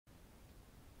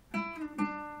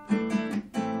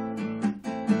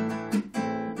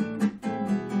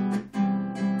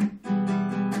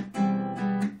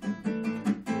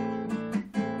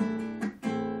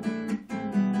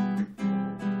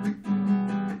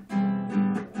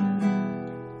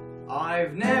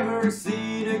never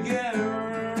seen a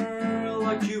girl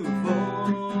like you before.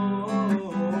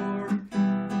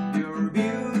 Your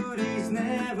beauty's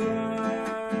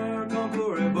never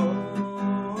comparable.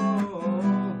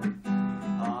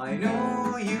 I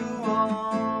know you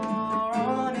are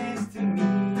honest to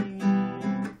me,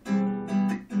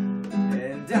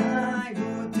 and I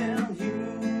would tell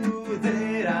you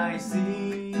that I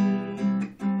see.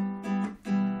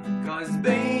 'Cause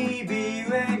baby,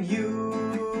 when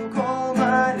you call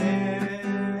my name,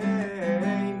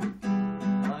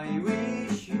 I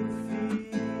wish you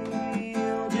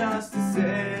feel just the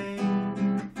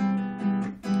same.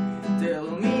 Tell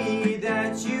me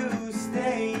that you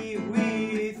stay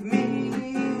with me,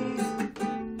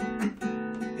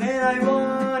 and I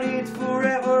want it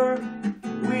forever,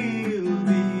 will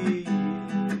be.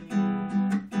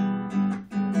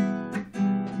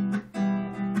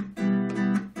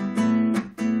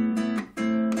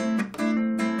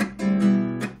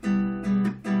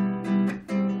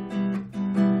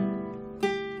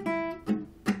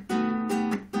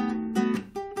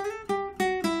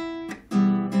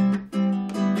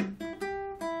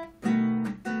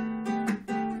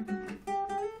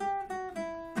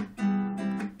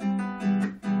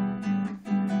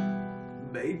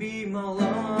 Baby, my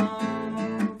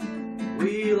love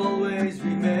will always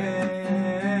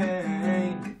remain,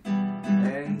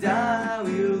 and I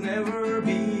will never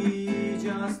be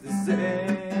just the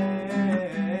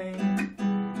same.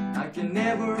 I can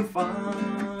never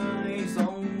find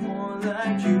someone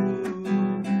like you.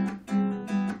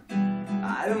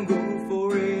 I don't go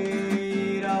for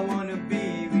it, I wanna be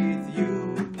with you.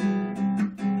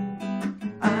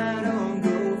 I don't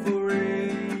go for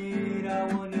it, I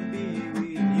wanna be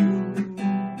with you.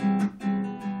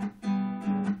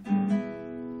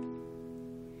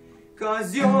 'Cause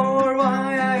you're why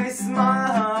I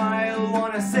smile,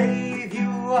 wanna save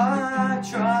you, I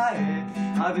try.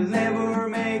 I will never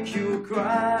make you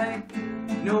cry,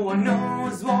 no one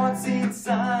knows what's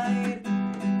inside.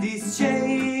 This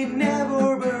chain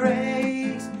never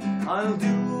breaks, I'll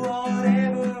do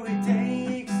whatever it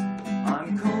takes. I'm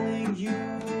calling you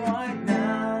right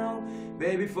now,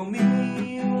 baby, for me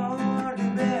you are the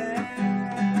best.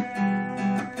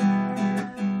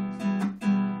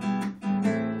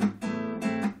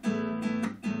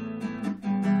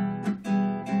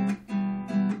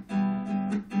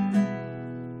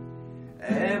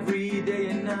 Every day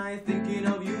and night thinking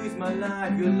of you is my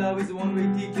life. Your love is a one-way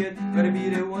ticket, gotta be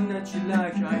the one that you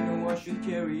like. I know I should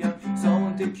carry on,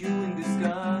 someone take you in the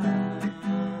sky.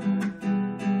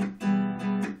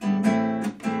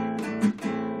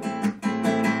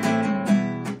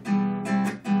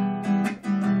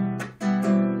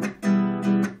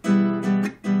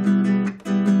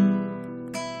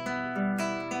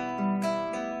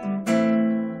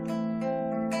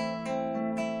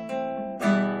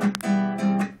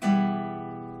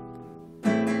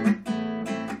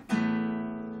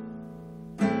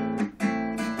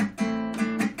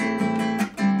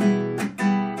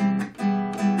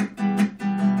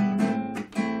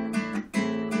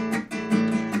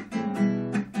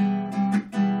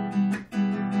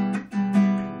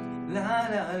 La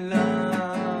la la,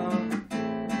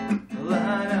 la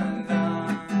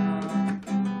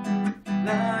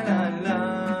la la.